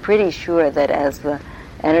I was pretty sure that as the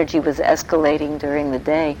energy was escalating during the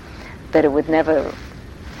day, that it would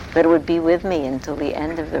be with me until the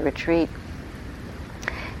end of the retreat.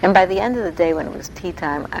 And by the end of the day, when it was tea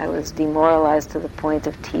time, I was demoralized to the point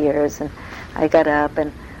of tears, and I got up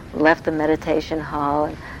and left the meditation hall,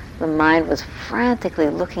 and the mind was frantically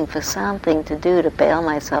looking for something to do to bail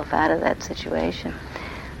myself out of that situation.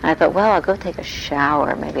 And I thought, well, I'll go take a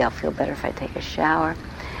shower. Maybe I'll feel better if I take a shower.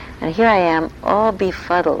 And here I am, all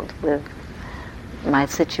befuddled with my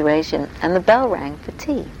situation, and the bell rang for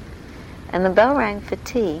tea. And the bell rang for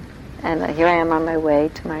tea, and here I am on my way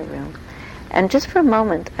to my room. And just for a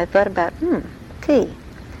moment, I thought about, tea.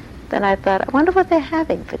 Then I thought, I wonder what they're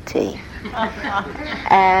having for tea.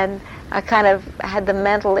 And I kind of had the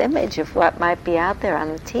mental image of what might be out there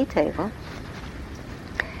on the tea table.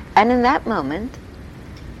 And in that moment,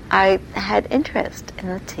 I had interest in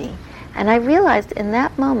the tea. And I realized in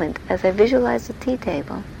that moment, as I visualized the tea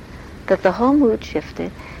table, that the whole mood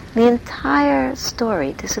shifted. The entire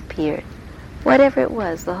story disappeared. Whatever it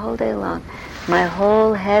was, the whole day long. My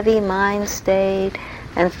whole heavy mind stayed,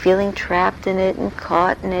 and feeling trapped in it and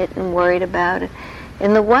caught in it and worried about it.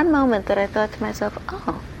 In the one moment that I thought to myself,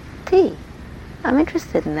 oh, tea. I'm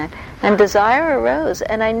interested in that. And desire arose,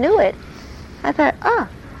 and I knew it. I thought,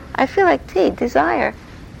 I feel like tea, desire.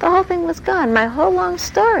 The whole thing was gone, my whole long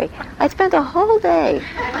story. I spent a whole day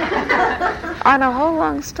on a whole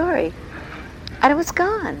long story, and it was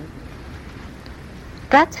gone.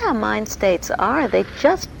 That's how mind states are. They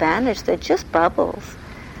just vanish. They're just bubbles.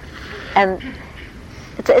 And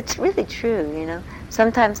it's really true, you know.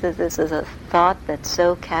 Sometimes this is a thought that's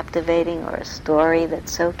so captivating, or a story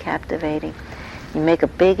that's so captivating. You make a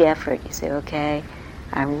big effort. You say, okay,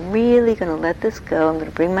 I'm really going to let this go. I'm going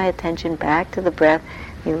to bring my attention back to the breath.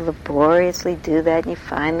 You laboriously do that, and you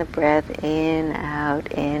find the breath in,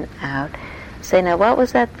 out, in, out. Say, now what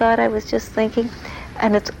was that thought I was just thinking?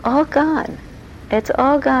 And it's all gone. It's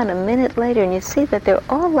all gone a minute later, and you see that they're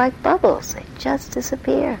all like bubbles. They just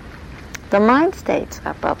disappear. The mind states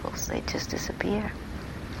are bubbles. They just disappear.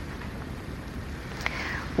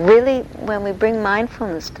 Really, when we bring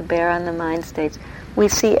mindfulness to bear on the mind states, we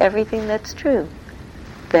see everything that's true.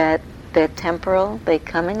 That they're temporal, they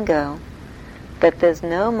come and go, that there's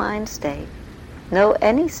no mind state, no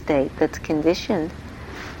any state that's conditioned,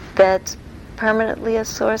 that's permanently a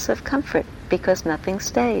source of comfort, because nothing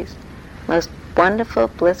stays. Most wonderful,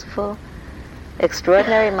 blissful,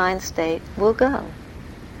 extraordinary mind state will go,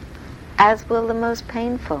 as will the most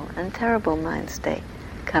painful and terrible mind state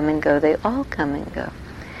come and go. They all come and go.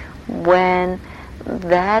 When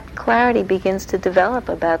that clarity begins to develop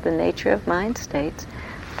about the nature of mind states,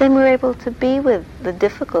 then we're able to be with the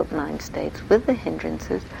difficult mind states, with the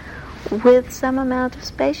hindrances, with some amount of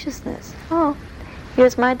spaciousness. Oh,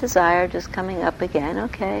 here's my desire just coming up again.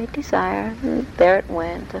 Okay, desire, there it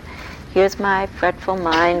went. Here's my fretful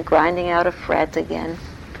mind grinding out a fret again,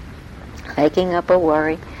 making up a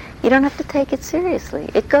worry. You don't have to take it seriously.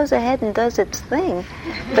 It goes ahead and does its thing,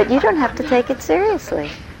 but you don't have to take it seriously.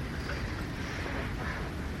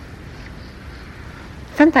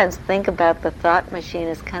 Sometimes think about the thought machine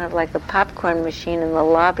as kind of like the popcorn machine in the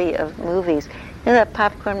lobby of movies. You know, that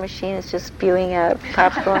popcorn machine is just spewing out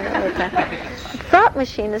popcorn all the time. The thought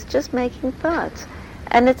machine is just making thoughts.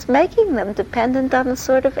 And it's making them dependent on the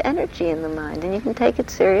sort of energy in the mind. And you can take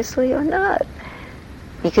it seriously or not.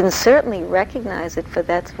 You can certainly recognize it for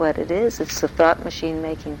that's what it is. It's the thought machine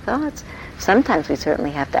making thoughts. Sometimes we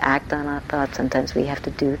certainly have to act on our thoughts. Sometimes we have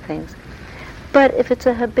to do things. But if it's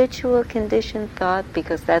a habitual conditioned thought,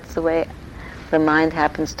 because that's the way the mind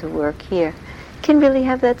happens to work here, it can really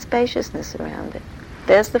have that spaciousness around it.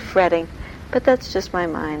 There's the fretting, but that's just my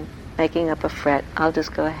mind making up a fret. I'll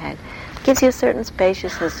just go ahead. It gives you a certain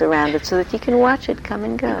spaciousness around it so that you can watch it come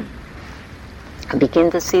and go. And begin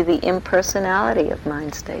to see the impersonality of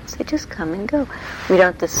mind states. They just come and go. We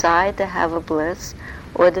don't decide to have a bliss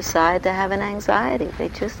or decide to have an anxiety. They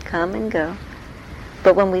just come and go.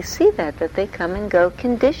 But when we see that they come and go,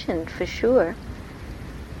 conditioned for sure,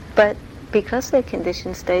 but because they're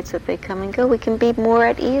conditioned states that they come and go, we can be more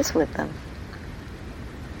at ease with them.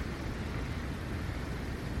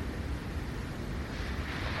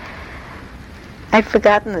 I'd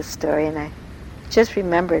forgotten this story, and I just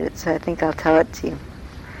remembered it, so I think I'll tell it to you.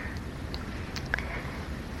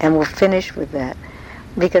 And we'll finish with that,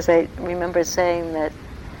 because I remember saying that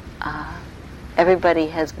everybody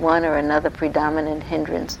has one or another predominant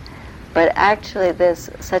hindrance, but actually there's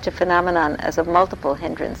such a phenomenon as a multiple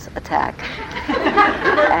hindrance attack.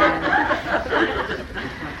 And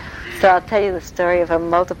so I'll tell you the story of a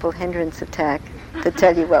multiple hindrance attack to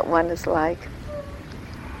tell you what one is like.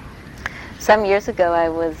 Some years ago I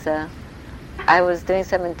was doing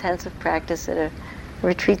some intensive practice at a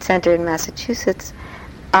retreat center in Massachusetts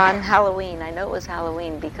on Halloween. I know it was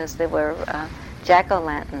Halloween because there were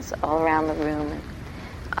jack-o'-lanterns all around the room.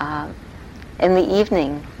 And, in the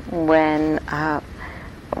evening, when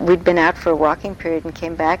we'd been out for a walking period and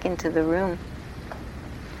came back into the room,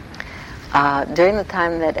 during the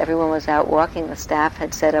time that everyone was out walking, the staff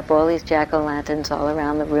had set up all these jack-o'-lanterns all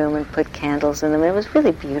around the room and put candles in them. It was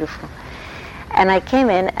really beautiful. And I came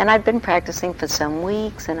in, and I'd been practicing for some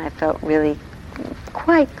weeks, and I felt really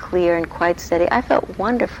quite clear and quite steady. I felt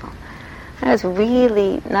wonderful. I was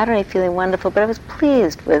really not only feeling wonderful, but I was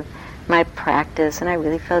pleased with my practice, and I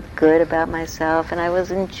really felt good about myself, and I was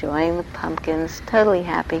enjoying the pumpkins, totally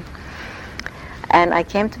happy. And I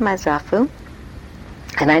came to my zafu,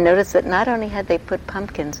 and I noticed that not only had they put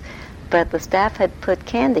pumpkins, but the staff had put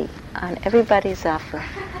candy on everybody's zafu.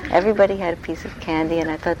 Everybody had a piece of candy, and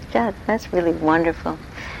I thought, God, that's really wonderful.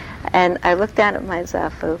 And I looked down at my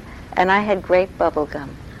zafu, and I had grape bubble gum.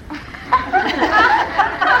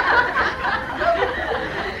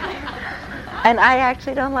 And I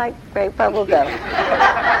actually don't like grape bubble gum.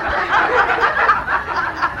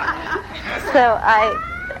 So I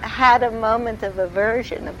had a moment of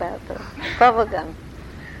aversion about the bubblegum.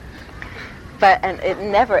 And it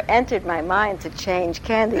never entered my mind to change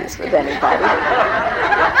candies with anybody.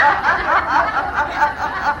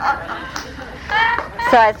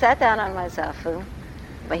 So I sat down on my zafu,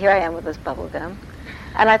 but here I am with this bubblegum.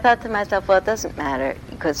 And I thought to myself, well, it doesn't matter,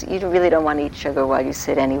 because you really don't want to eat sugar while you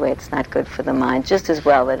sit anyway. It's not good for the mind, just as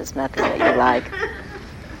well that it's nothing that you like.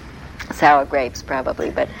 Sour grapes,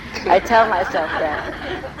 probably, but I tell myself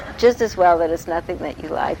that. Just as well that it's nothing that you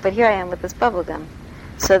like. But here I am with this bubblegum.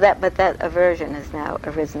 But that aversion has now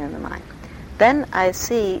arisen in the mind. Then I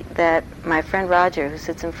see that my friend Roger, who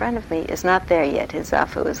sits in front of me, is not there yet. His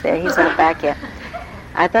zafu is there. He's not back yet.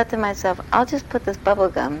 I thought to myself, I'll just put this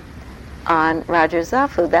bubblegum on Roger's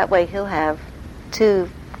zafu. That way he'll have 2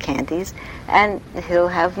 candies, and he'll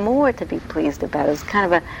have more to be pleased about. It's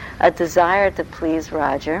kind of a desire to please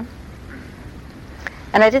Roger.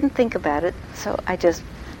 And I didn't think about it, so I just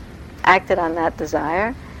acted on that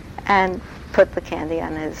desire and put the candy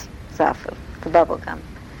on his zafu, the bubblegum.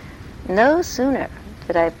 No sooner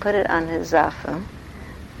did I put it on his zafu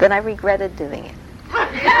than I regretted doing it.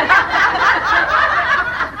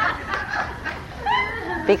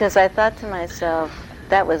 Because I thought to myself,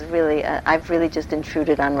 that was really, I've really just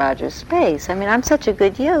intruded on Roger's space. I mean, I'm such a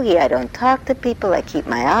good yogi. I don't talk to people. I keep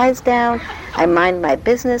my eyes down. I mind my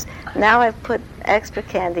business. Now I've put extra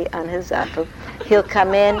candy on his zafu. He'll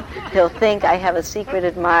come in. He'll think I have a secret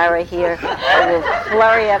admirer here. It will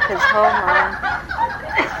flurry up his whole mind.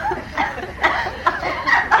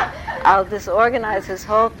 I'll disorganize his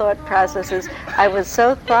whole thought processes. I was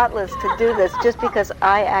so thoughtless to do this just because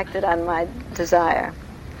I acted on my desire.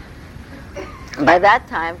 By that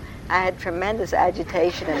time, I had tremendous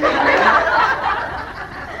agitation in my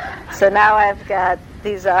mind. So now I've got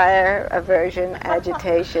desire, aversion,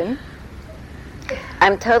 agitation.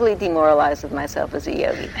 I'm totally demoralized with myself as a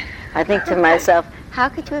yogi. I think to myself, how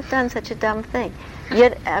could you have done such a dumb thing?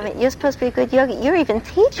 You're supposed to be a good yogi. You're even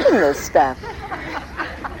teaching this stuff.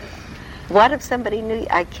 What if somebody knew?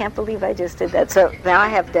 I can't believe I just did that. So now I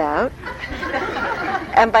have doubt.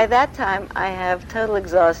 And by that time, I have total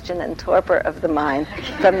exhaustion and torpor of the mind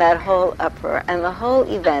from that whole uproar. And the whole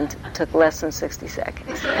event took less than 60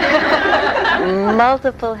 seconds.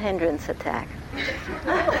 Multiple hindrance attack.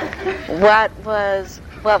 What was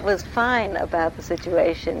fine about the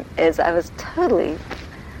situation is I was totally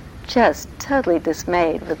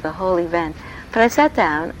dismayed with the whole event. But I sat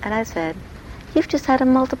down and I said, you've just had a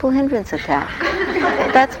multiple hindrance attack.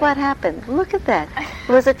 That's what happened. Look at that.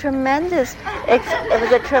 It was a tremendous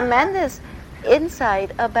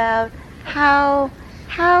insight about how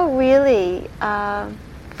really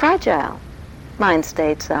fragile mind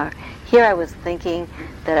states are. Here I was thinking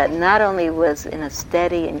that it not only was in a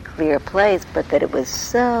steady and clear place, but that it was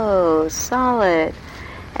so solid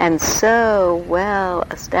and so well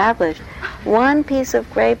established. One piece of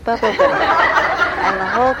grape bubble gum, and the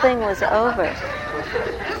whole thing was over.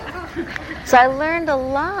 So I learned a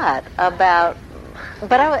lot about,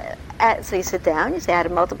 so you sit down, you say I had a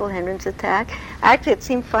multiple hindrance attack. Actually, it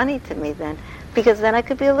seemed funny to me then, because then I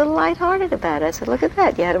could be a little lighthearted about it. I said, look at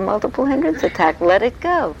that, you had a multiple hindrance attack, let it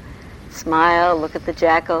go. Smile, look at the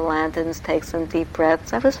jack-o'-lanterns, take some deep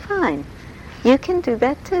breaths. I was fine. You can do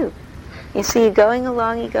that too. You see, you're going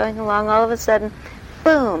along, all of a sudden,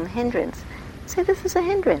 boom, hindrance. Say, this is a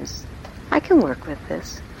hindrance. I can work with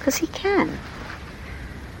this, because he can.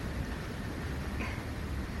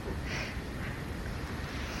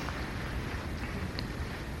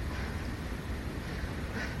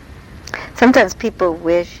 Sometimes people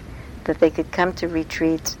wish that they could come to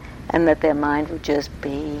retreats and that their mind would just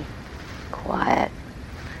be quiet.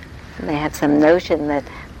 And they have some notion that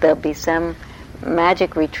there'll be some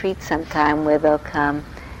magic retreat sometime where they'll come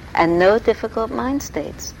and no difficult mind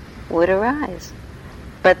states would arise.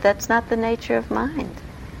 But that's not the nature of mind.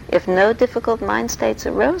 If no difficult mind states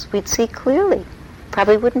arose, we'd see clearly.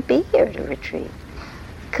 Probably wouldn't be here at a retreat.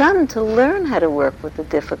 Come to learn how to work with the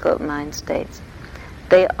difficult mind states.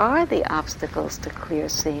 They are the obstacles to clear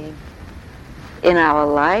seeing. In our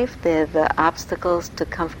life, they're the obstacles to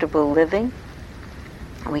comfortable living.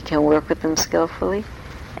 We can work with them skillfully.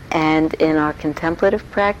 And in our contemplative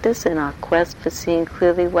practice, in our quest for seeing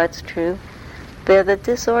clearly what's true, they're the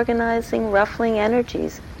disorganizing, ruffling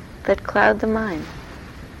energies that cloud the mind.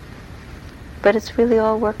 But it's really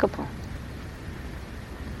all workable.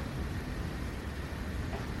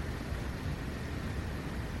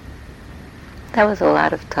 That was a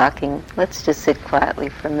lot of talking. Let's just sit quietly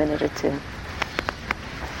for a minute or two.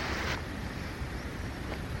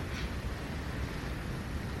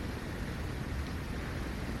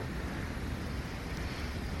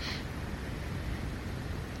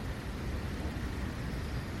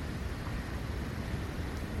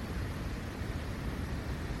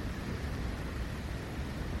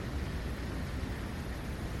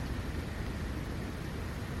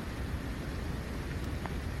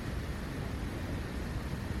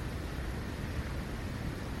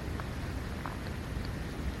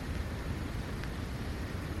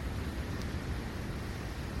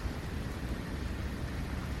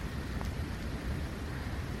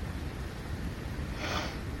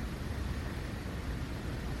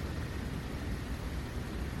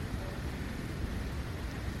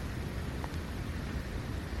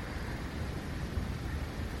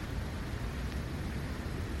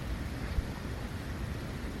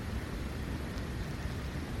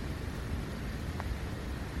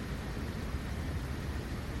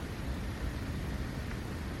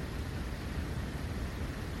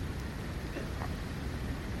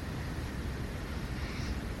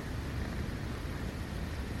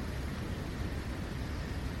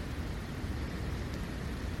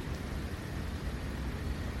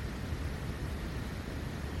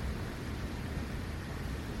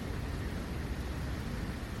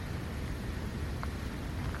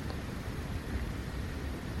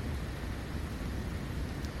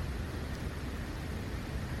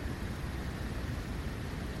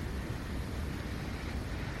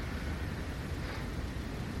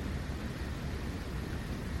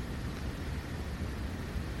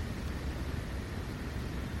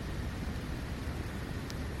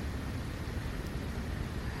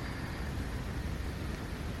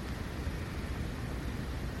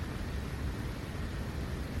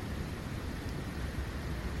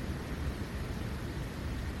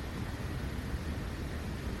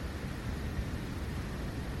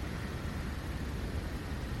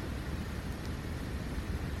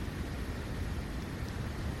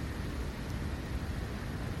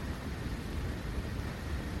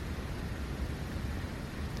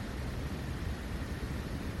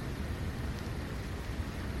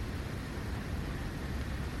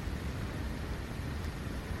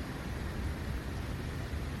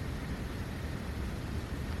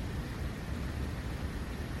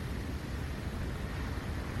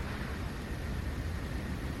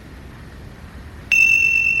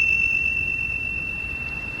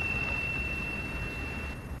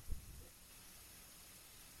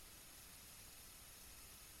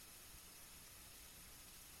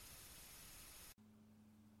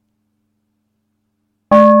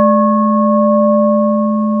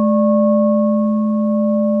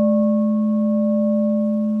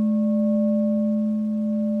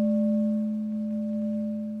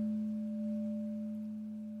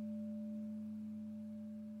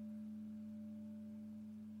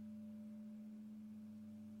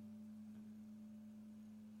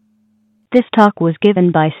 This talk was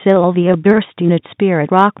given by Sylvia Boorstein at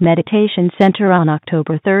Spirit Rock Meditation Center on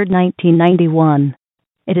October 3, 1991.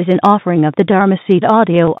 It is an offering of the Dharma Seed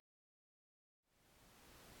audio.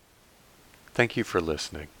 Thank you for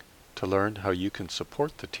listening. To learn how you can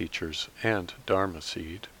support the teachers and Dharma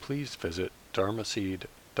Seed, please visit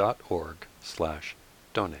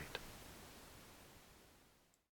dharmaseed.org/donate.